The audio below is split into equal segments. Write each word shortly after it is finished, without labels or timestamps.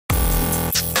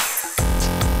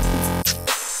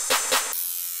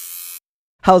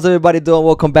How's everybody doing?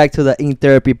 Welcome back to the Ink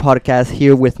Therapy podcast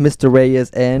here with Mr.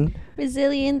 Reyes and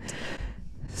Resilient.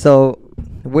 so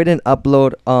we didn't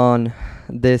upload on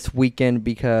this weekend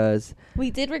because We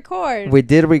did record. we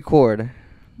did record.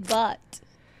 But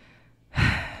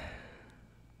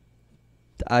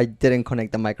I didn't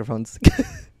connect the microphones.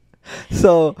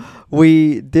 So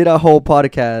we did a whole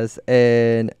podcast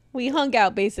and we hung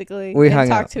out basically. We and hung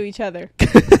talked out. to each other.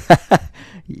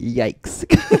 yikes.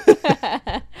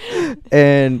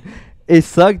 And it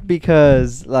sucked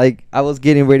because like I was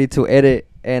getting ready to edit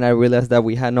and I realized that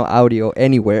we had no audio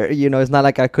anywhere. You know, it's not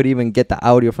like I could even get the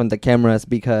audio from the cameras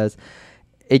because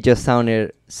it just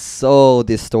sounded so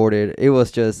distorted. It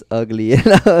was just ugly.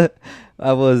 And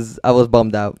I was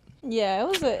bummed out. Yeah,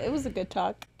 it was a good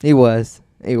talk. It was.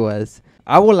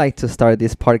 I would like to start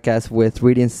this podcast with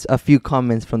reading a few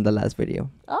comments from the last video.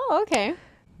 Oh, okay.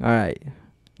 All right.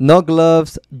 No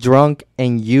gloves, drunk,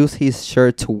 and use his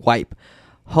shirt to wipe.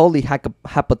 Holy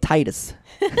hepatitis.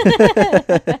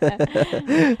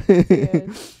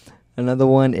 Good. Another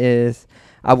one is,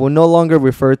 I will no longer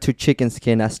refer to chicken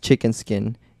skin as chicken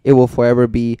skin. It will forever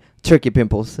be turkey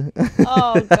pimples.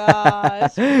 Oh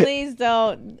gosh. Please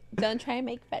don't try and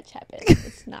make fetch happen.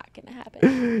 It's not gonna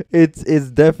happen.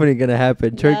 It's definitely gonna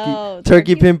happen. No,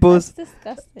 turkey pimples. That's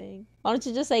disgusting. Why don't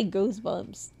you just say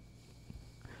goosebumps?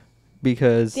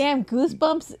 Because Damn,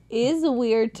 goosebumps is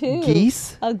weird too.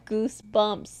 geese. A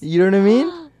goosebumps. You know what I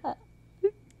mean?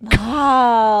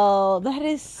 Wow, that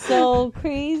is so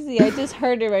crazy. I just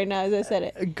heard it right now as I said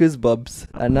it. Goosebumps.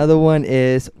 Another one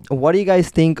is, what do you guys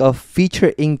think of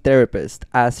feature ink therapist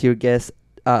as your guest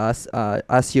as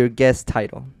your guest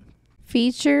title?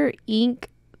 Feature ink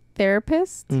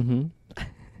therapist? Mm-hmm.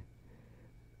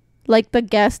 Like the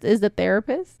guest is the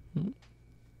therapist?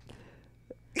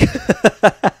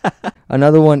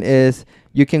 Another one is,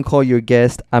 you can call your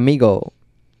guest amigo,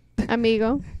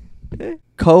 Amigo.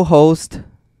 co-host,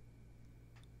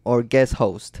 or guest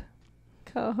host.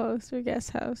 Co-host or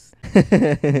guest host.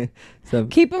 So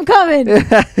Keep them coming.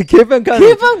 keep them coming.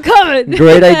 Keep them coming.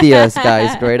 Great ideas,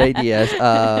 guys. Great ideas.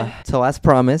 So as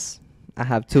promised, I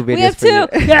have two videos. We have for you.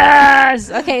 two.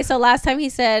 Yes. Okay, so last time he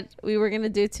said we were going to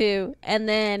do two. And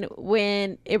then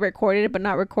when it recorded but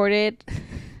not recorded,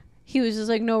 he was just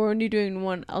like, no, we're only doing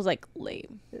one. I was like,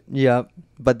 lame. Yeah,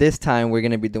 but this time we're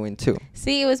gonna be doing two.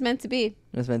 See, it was meant to be.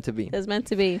 It's meant to be. It was meant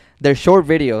to be. They're short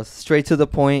videos, straight to the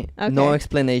point, no Okay.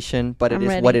 explanation, but I'm it is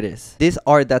ready. what it is. These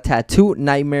are the tattoo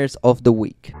nightmares of the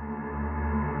week.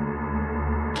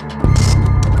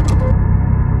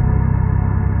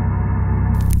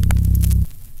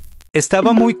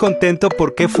 Estaba muy contento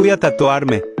porque fui a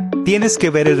tatuarme. Tienes que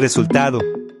ver el resultado.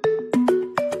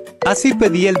 Así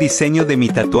pedí el diseño de mi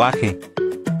tatuaje.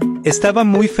 Estaba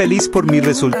muy feliz por mi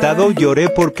resultado, lloré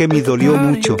porque me dolió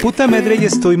mucho. Puta madre, y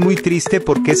estoy muy triste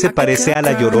porque se parece a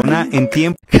la Llorona en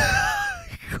tiempo.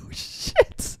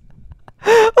 Shit.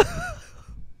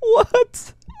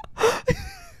 What?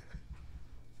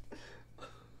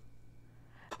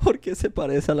 ¿Por qué se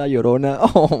parece a la Llorona?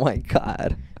 Oh my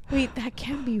god. Wait, that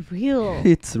can't be real.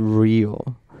 It's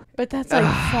real. But that's like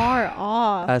far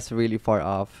off. That's really far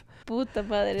off. Puta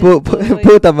madre.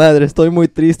 Puta madre, estoy muy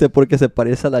triste porque se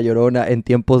parece a la Llorona en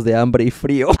tiempos de hambre y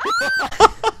frío.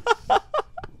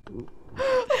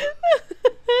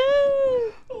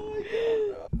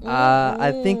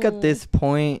 I think at this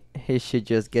point he should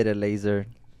just get a laser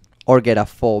or get a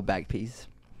full back piece.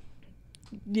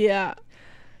 Yeah.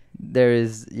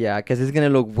 Because it's gonna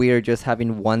look weird just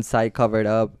having one side covered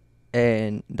up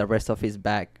and the rest of his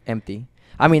back empty.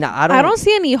 I mean, I don't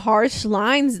see any harsh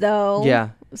lines though. Yeah.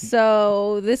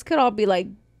 So this could all be like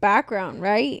background,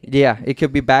 right? Yeah, it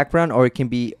could be background or it can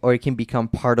become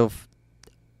part of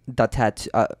the tattoo.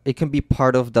 It can be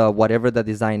part of the whatever the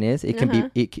design is. It can be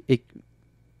it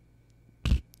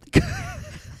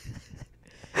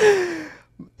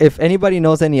If anybody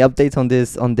knows any updates on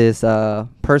this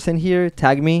person here,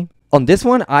 tag me. On this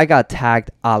one, I got tagged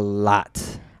a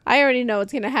lot. I already know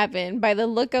what's gonna happen by the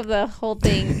look of the whole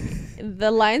thing.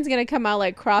 The line's gonna come out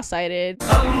like cross-eyed.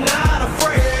 I'm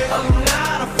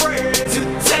not afraid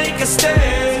to take a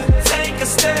stand.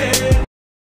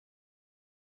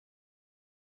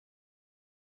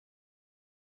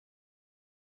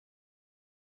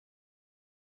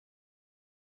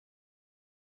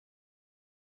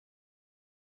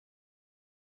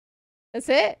 That's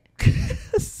it.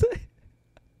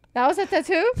 That was a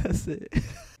tattoo. That's it.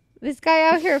 This guy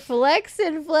out here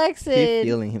flexing. He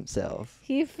feeling himself.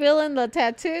 He feeling the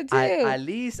tattoo too. At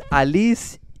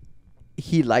least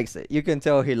he likes it. You can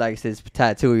tell he likes his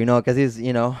tattoo, because he's,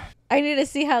 I need to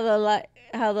see how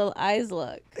the eyes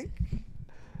look.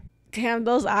 Damn,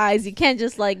 those eyes. You can't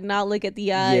just like not look at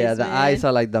the eyes. Yeah, the man. eyes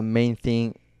are like the main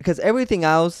thing because everything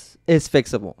else is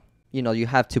fixable. You know, you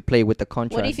have to play with the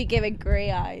contrast. What if you give it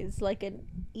gray eyes, like an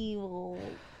evil?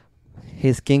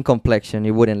 His skin complexion,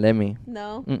 it wouldn't let me.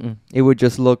 No. It would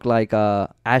just look like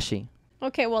ashy.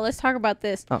 Okay, well, let's talk about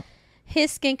this. Oh.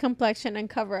 His skin complexion and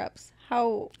cover-ups.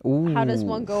 How does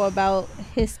one go about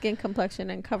his skin complexion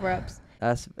and cover-ups?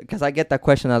 That's because I get that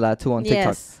question a lot too on TikTok.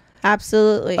 Yes,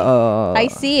 absolutely. Uh, I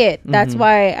see it. That's mhm.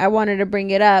 why I wanted to bring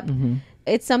it up. Mhm.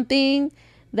 It's something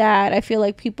that I feel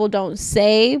like people don't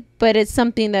say, but it's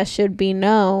something that should be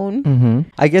known. Mm-hmm.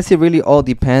 I guess it really all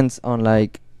depends on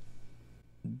like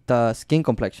the skin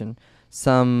complexion.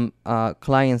 Some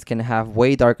clients can have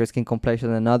way darker skin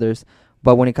complexion than others,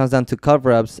 but when it comes down to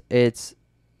cover-ups, it's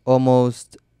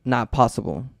almost not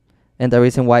possible. And the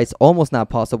reason why it's almost not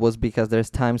possible is because there's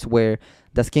times where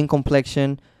the skin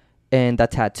complexion and the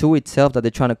tattoo itself that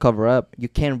they're trying to cover up, you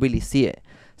can't really see it.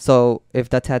 So if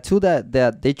the tattoo that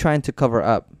they're trying to cover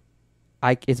up,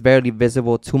 it's barely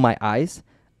visible to my eyes,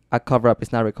 a cover up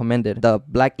is not recommended. The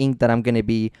black ink that I'm going to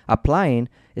be applying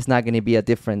is not going to be a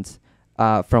difference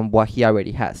from what he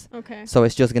already has. Okay. So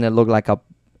it's just going to look like a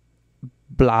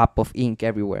blob of ink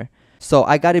everywhere. So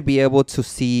I got to be able to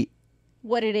see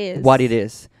What it is. what it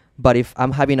is. But if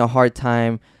I'm having a hard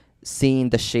time seeing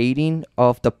the shading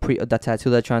of the tattoo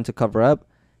they're trying to cover up,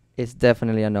 it's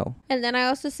definitely a no. And then I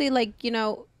also see like, you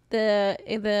know,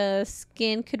 the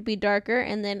skin could be darker,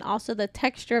 and then also the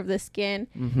texture of the skin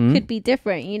Mm-hmm. could be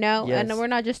different, you know? Yes. And we're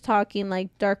not just talking like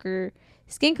darker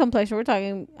skin complexion. We're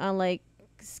talking on like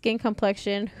skin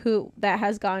complexion that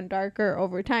has gone darker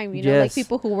over time, you know, like Yes.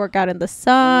 people who work out in the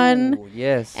sun Ooh,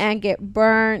 yes. and get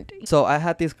burnt. So I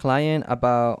had this client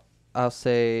about, I'll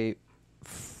say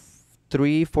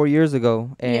 3-4 years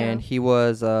ago, and Yeah. he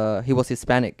was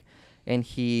Hispanic, and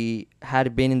he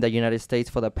had been in the United States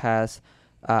for the past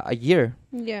a year,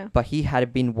 Yeah. but he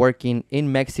had been working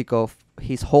in Mexico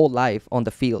his whole life on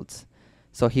the fields.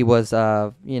 So he was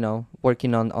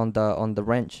working on the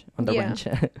ranch, Yeah. ranch.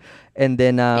 And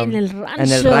then En el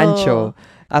en el rancho.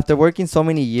 After working so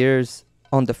many years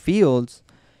on the fields,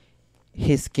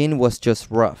 his skin was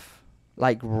just rough.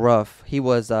 Like rough. He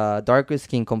was darker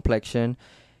skin complexion.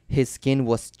 His skin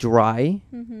was dry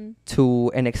Mm-hmm.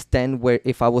 to an extent where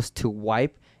if I was to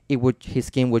wipe, his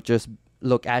skin would just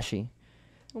look ashy.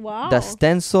 Wow. The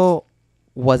stencil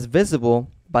was visible,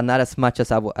 but not as much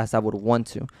as I would want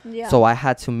to. Yeah. So I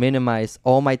had to minimize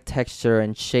all my texture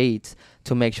and shades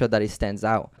to make sure that it stands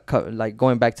out. Like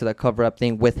going back to the cover up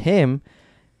thing with him,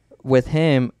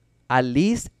 at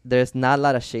least there's not a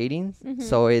lot of shadings, Mhm.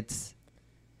 so it's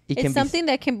it's something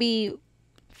that can be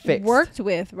fixed. worked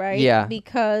with, right? Yeah.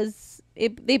 Because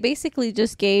they basically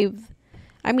just gave.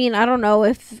 I mean, I don't know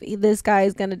if this guy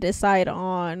is gonna decide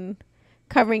on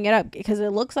covering it up because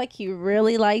it looks like he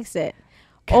really likes it.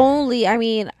 I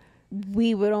mean,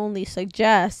 we would only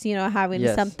suggest, you know, having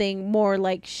Yes. something more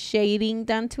like shading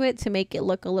done to it to make it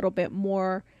look a little bit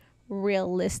more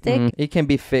realistic. It can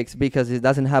be fixed because it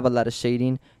doesn't have a lot of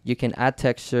shading. You can add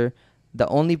texture. The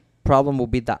only problem will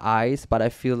be the eyes, but I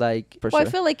feel like for Well, sure.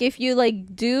 I feel like if you like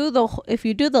if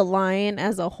you do the line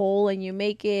as a whole and you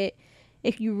make it,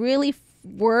 if you really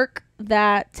work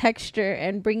that texture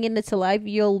and bringing it to life,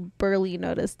 you'll barely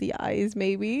notice the eyes,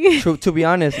 maybe. to be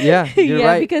honest, yeah, you're yeah,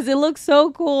 right. because it looks so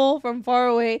cool from far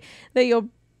away that you'll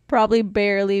probably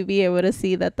barely be able to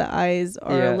see that the eyes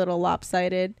are Yeah. a little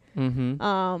lopsided.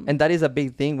 And that is a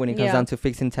big thing when it comes Yeah. down to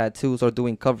fixing tattoos or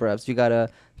doing cover-ups. You gotta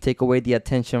take away the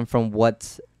attention from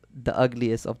what's the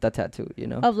ugliest of the tattoo, you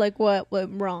know? Of like what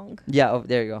went wrong. Yeah,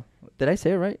 there you go. Did I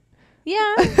say it right?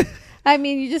 Yeah. I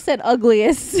mean, you just said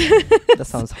ugliest. That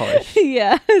sounds harsh.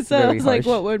 Yeah. So Very I was like, harsh.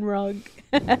 what went wrong?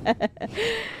 I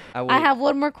I have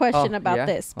one more question Oh, about yeah?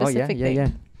 this Oh, yeah, specific yeah, thing. yeah.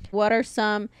 What are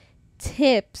some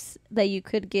tips that you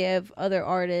could give other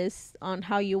artists on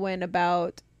how you went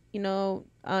about, you know,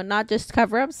 not just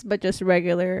cover-ups, but just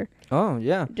regular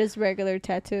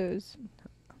tattoos?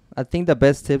 I think the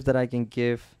best tips that I can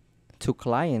give to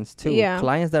clients too. Yeah.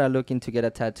 Clients that are looking to get a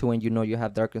tattoo and you know you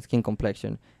have darker skin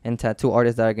complexion, and tattoo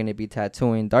artists that are going to be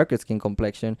tattooing darker skin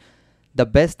complexion, the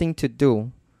best thing to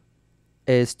do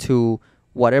is to,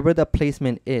 whatever the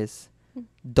placement is,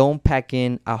 don't pack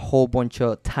in a whole bunch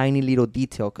of tiny little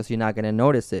detail because you're not going to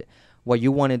notice it. What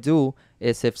you want to do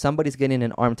is, if somebody's getting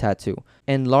an arm tattoo,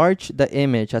 enlarge the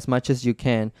image as much as you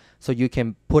can so you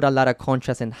can put a lot of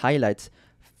contrast and highlights.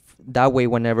 That way,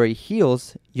 whenever it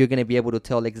heals, you're going to be able to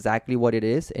tell exactly what it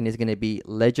is, and it's going to be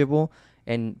legible,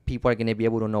 and people are going to be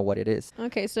able to know what it is.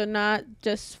 Okay, so not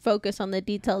just focus on the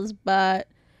details, but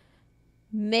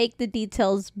make the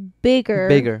details bigger.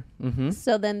 Bigger. Mm-hmm.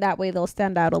 So then that way they'll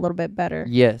stand out a little bit better.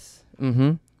 Yes.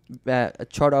 Mm-hmm.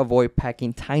 Try to avoid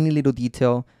packing tiny little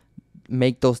detail.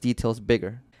 Make those details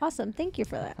bigger. Awesome. Thank you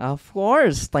for that. Of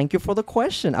course. Thank you for the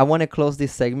question. I want to close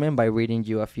this segment by reading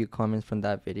you a few comments from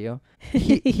that video.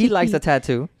 He likes the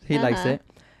tattoo. He likes Uh-huh. it.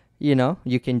 You know,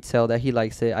 you can tell that he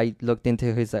likes it. I looked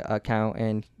into his account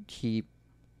and he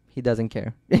doesn't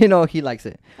care. You know, he likes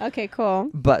it. Okay,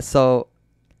 cool.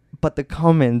 But the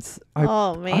comments are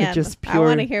Oh man, just I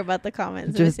want to pure- hear about the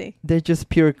comments. just Let me they're just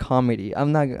pure comedy.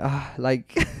 I'm not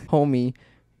like homie,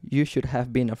 you should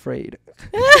have been afraid.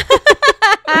 see.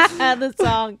 The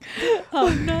song.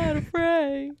 I'm not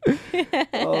afraid.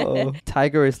 Oh,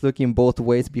 Tiger is looking both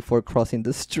ways before crossing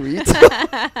the street.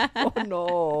 Oh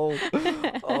no.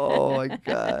 Oh my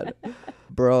god.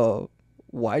 Bro,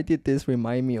 why did this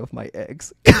remind me of my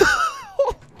ex?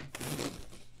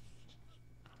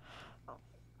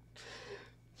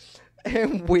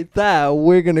 And with that,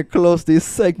 we're gonna close this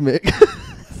segment.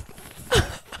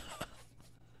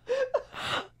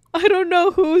 I don't know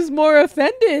who's more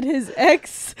offended, his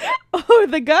ex or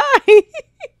the guy.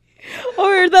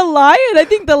 Or the lion. I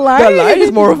think the lion, The lion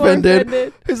is more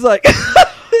offended. It's like,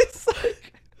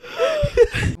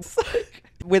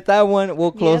 with that one,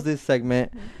 we'll close Yep. this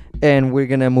segment. And we're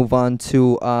gonna move on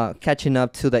to catching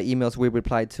up to the emails we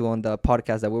replied to on the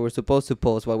podcast that we were supposed to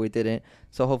post, but we didn't.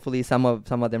 So hopefully some of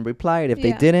them replied. If they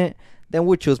Yeah. didn't, then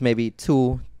we'll choose maybe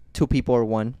two people or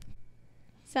one.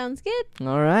 Sounds good.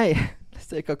 All right, let's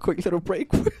take a quick little break.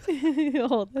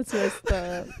 Oh, that's messed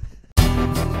up.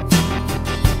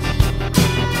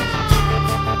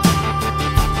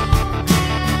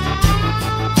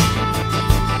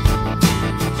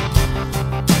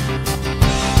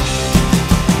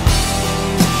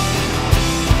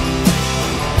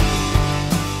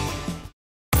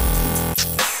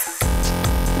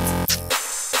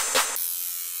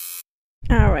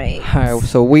 All right. All right,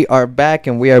 so we are back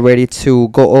and we are ready to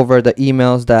go over the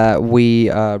emails that we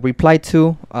replied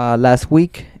to last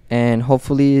week, and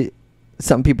hopefully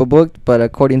some people booked, but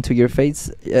according to your face,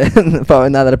 probably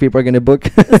not a lot of people are gonna book.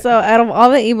 So out of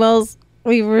all the emails,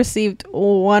 we've received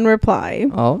one reply.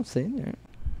 Oh, see there.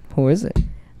 Who is it?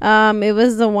 It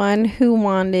was the one who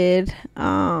wanted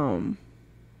the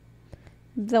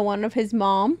one of his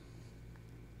mom.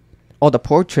 Oh, the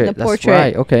portrait. The That's portrait.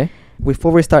 right. Okay.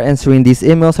 Before we start answering these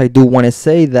emails, I do want to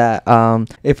say that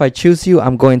if I choose you,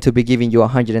 I'm going to be giving you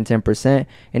 110%.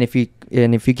 And if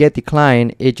you get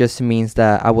declined, it just means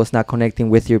that I was not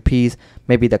connecting with your piece.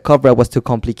 Maybe the cover was too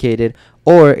complicated,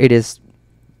 or it is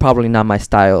probably not my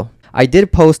style. I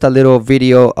did post a little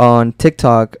video on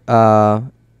TikTok,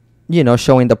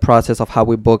 showing the process of how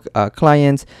we book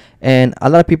clients, and a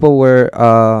lot of people were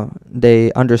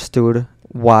they understood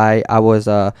why I was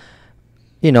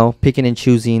picking and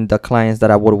choosing the clients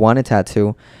that I would want to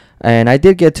tattoo. And I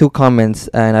did get 2 comments,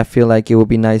 and I feel like it would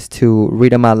be nice to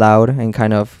read them out loud and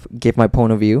kind of give my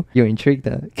point of view. You're intrigued,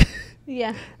 huh?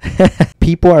 Yeah.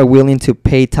 People are willing to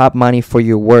pay top money for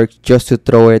your work just to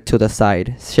throw it to the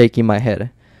side. Shaking my head.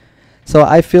 So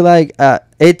I feel like I'm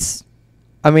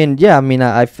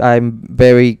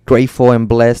very grateful and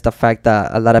blessed the fact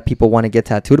that a lot of people want to get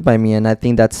tattooed by me, and I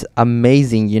think that's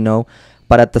amazing,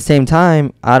 But at the same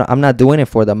time, I'm not doing it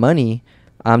for the money.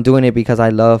 I'm doing it because I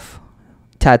love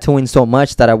tattooing so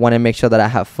much that I want to make sure that I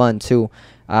have fun too.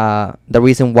 The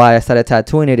reason why I started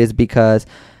tattooing it is because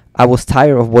I was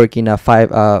tired of working a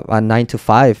 9 to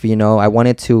 5. I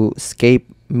wanted to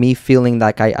escape me feeling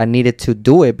like I needed to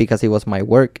do it because it was my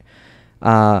work.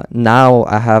 Now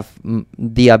I have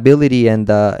the ability and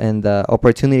the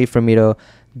opportunity for me to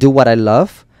do what I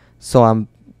love. So I'm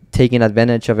taking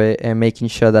advantage of it and making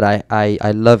sure that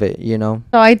I love it, So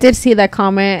I did see that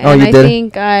comment, Oh, and you I did?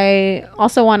 think I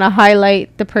also want to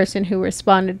highlight the person who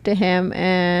responded to him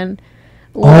and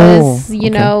was,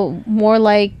 okay. more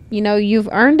like, you've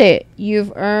earned it.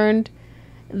 You've earned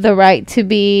the right to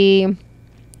be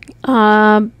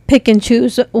pick and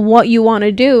choose what you want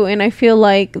to do, and I feel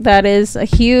like that is a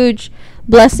huge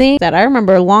blessing. That I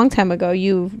remember a long time ago,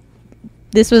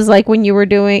 this was like when you were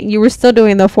still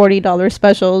doing the $40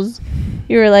 specials.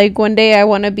 You were like, one day I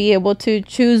want to be able to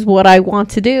choose what I want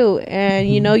to do. And,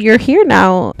 you're here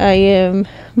now. I am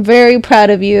very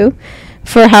proud of you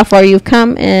for how far you've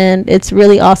come. And it's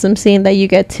really awesome seeing that you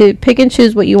get to pick and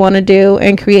choose what you want to do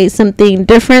and create something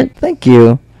different. Thank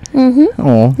you. Mm-hmm.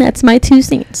 Oh. That's my 2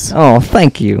 cents. Oh,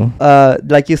 thank you.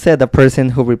 Like you said, the person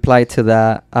who replied to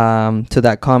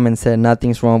that comment said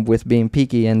nothing's wrong with being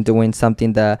picky and doing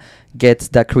something that gets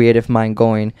the creative mind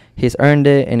going. He's earned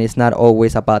it, and it's not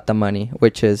always about the money,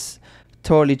 which is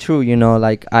totally true.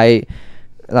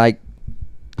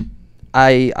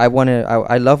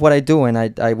 I love what I do, and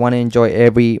I want to enjoy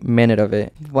every minute of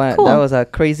it. Well, Cool. that was a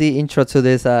crazy intro to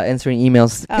this answering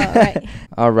emails. All right.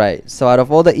 All right. So out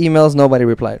of all the emails, nobody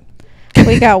replied.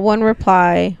 We got one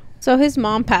reply. So his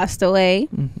mom passed away.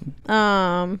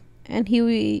 Mhm. And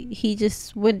he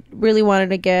just really wanted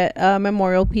to get a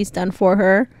memorial piece done for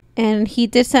her. And he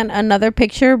did send another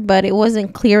picture, but it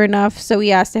wasn't clear enough. So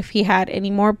he asked if he had any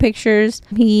more pictures.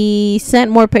 He sent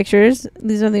more pictures.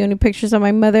 These are the only pictures of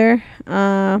my mother.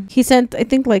 He sent, I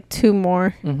think, like 2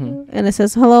 more. Mhm. And it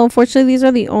says, "Hello, unfortunately, these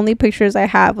are the only pictures I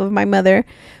have of my mother.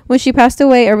 When she passed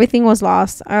away, everything was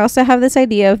lost. I also have this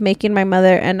idea of making my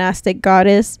mother an Aztec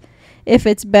goddess. If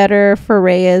it's better for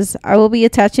Reyes, I will be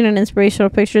attaching an inspirational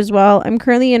picture as well. I'm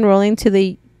currently enrolling to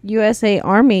the USA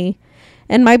Army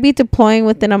and might be deploying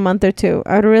within a month or 2.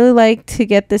 I would really like to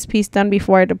get this piece done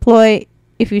before I deploy.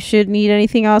 If you should need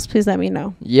anything else, please let me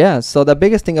know." Yeah. So the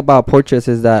biggest thing about portraits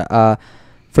is that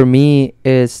for me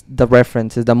is the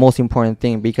reference is the most important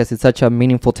thing, because it's such a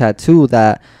meaningful tattoo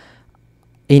that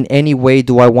in any way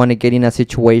do I want to get in a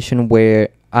situation where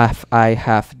I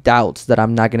have doubts that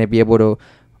I'm not going to be able to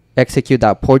execute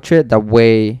that portrait the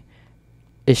way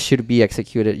it should be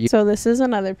executed. So this is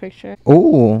another picture.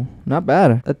 Oh, not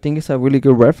bad. I think it's a really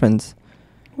good reference.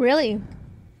 Really?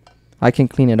 I can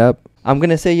clean it up. I'm going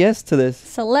to say yes to this.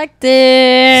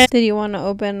 Selected. Did you want to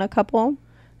open a couple?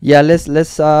 Yeah,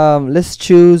 let's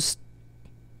choose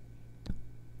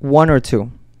 1 or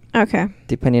 2 Okay.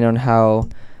 depending on how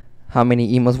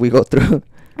many emails we go through.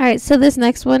 All right, so this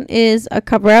next one is a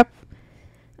cover-up.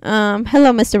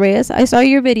 Hello, Mr. Reyes. I saw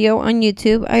your video on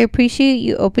YouTube. I appreciate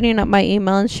you opening up my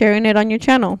email and sharing it on your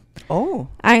channel. Oh.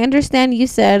 I understand you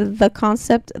said the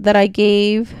concept that I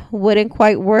gave wouldn't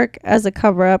quite work as a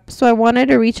cover-up, so I wanted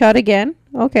to reach out again.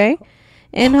 Okay.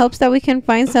 In hopes that we can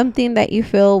find something that you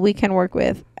feel we can work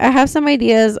with. I have some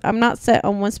ideas. I'm not set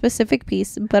on one specific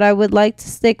piece, but I would like to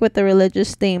stick with the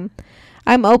religious theme.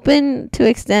 I'm open to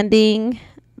extending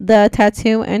the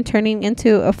tattoo and turning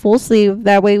into a full sleeve.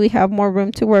 That way we have more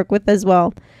room to work with as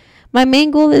well. My main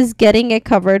goal is getting it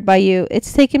covered by you.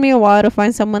 It's taken me a while to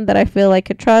find someone that I feel I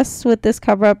could trust with this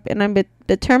cover up, and I'm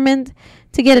determined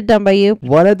to get it done by you.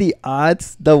 What are the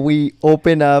odds that we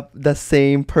open up the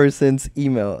same person's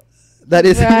email? That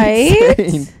is Right?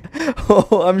 insane.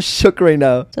 Oh, I'm shook right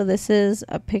now. So this is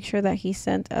a picture that he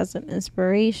sent as an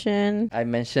inspiration. I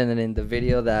mentioned it in the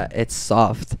video that it's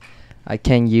soft. I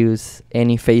can't use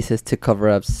any faces to cover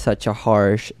up such a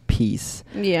harsh piece.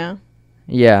 Yeah.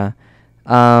 Yeah.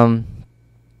 I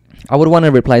would want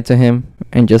to reply to him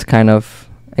and just kind of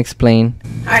explain.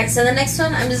 All right, so the next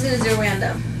one, I'm just going to do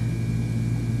random.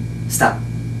 Stop.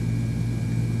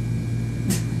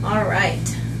 All right.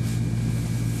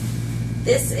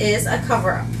 This is a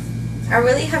cover-up. I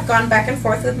really have gone back and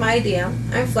forth with my idea.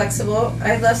 I'm flexible.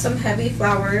 I love some heavy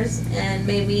flowers and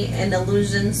maybe an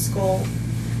illusion skull.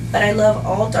 But I love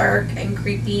all dark and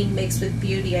creepy mixed with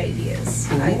beauty ideas.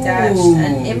 I dashed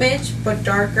an Ooh. image, but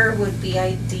darker would be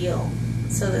ideal.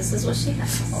 So this is what she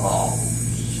has. Oh.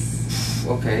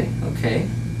 Okay. Okay.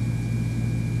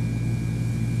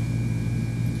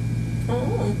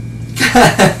 Oh.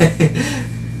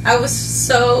 I was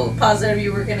so positive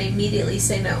you were going to immediately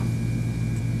say no.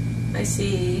 I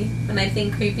see. When I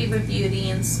think creepy but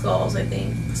beauty and skulls, I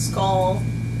think skull,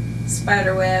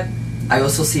 spider web. I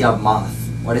also see a moth.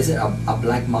 What is it? A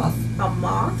black moth? A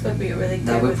moth would be really good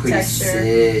That would with be pretty texture.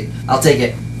 sick. I'll take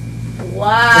it.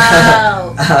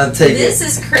 Wow. I'll take This it.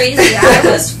 is crazy. I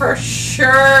was for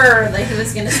sure that he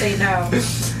was going to say no.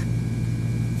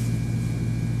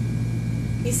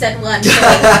 He said one.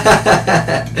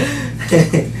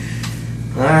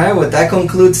 All right. Well, that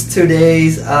concludes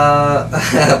today's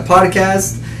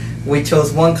podcast. We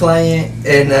chose one client,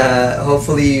 and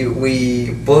hopefully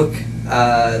we book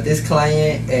this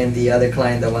client and the other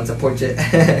client that wants a portrait.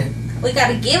 We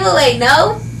got a giveaway,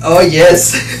 no? Oh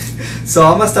yes. So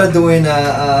I'm gonna start doing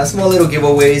small little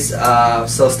giveaways.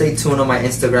 So stay tuned on my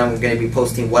Instagram. I'm gonna be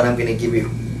posting what I'm gonna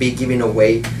be giving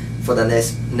away for the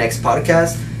next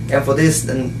podcast. And for this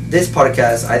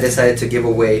podcast, I decided to give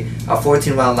away a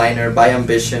 14-round liner by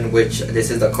Ambition, which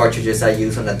this is the cartridges I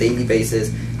use on a daily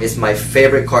basis. It's my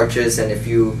favorite cartridge, and if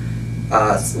you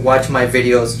watch my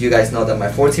videos, you guys know that my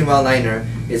 14-round liner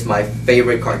is my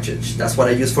favorite cartridge. That's what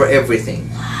I use for everything.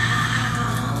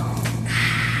 Wow.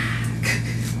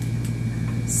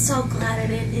 So glad I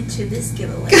didn't enter this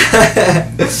giveaway.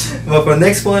 Well, for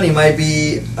next one, it might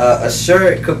be a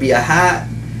shirt, could be a hat,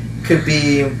 could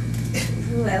be.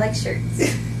 Ooh, I like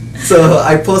shirts. So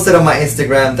I posted on my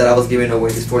Instagram that I was giving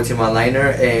away this 14-round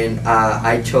liner, and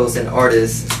I chose an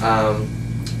artist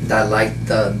that liked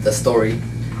the story,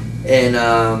 and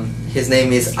His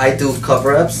name is I Do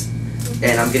Cover Ups,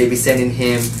 and I'm gonna be sending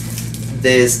him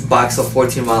this box of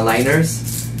 14 mile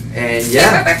liners. And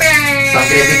yeah, so I'm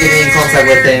gonna be getting in contact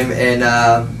with him,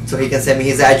 and so he can send me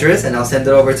his address, and I'll send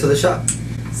it over to the shop.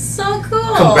 So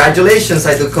cool. Congratulations,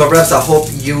 I Do Cover Ups. I hope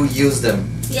you use them.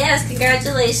 Yes,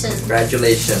 congratulations.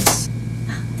 Congratulations.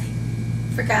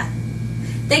 Forgot.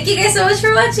 Thank you guys so much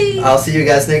for watching. I'll see you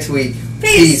guys next week.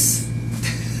 Peace. Peace.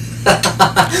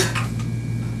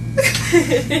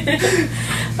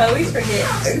 Always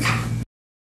forget.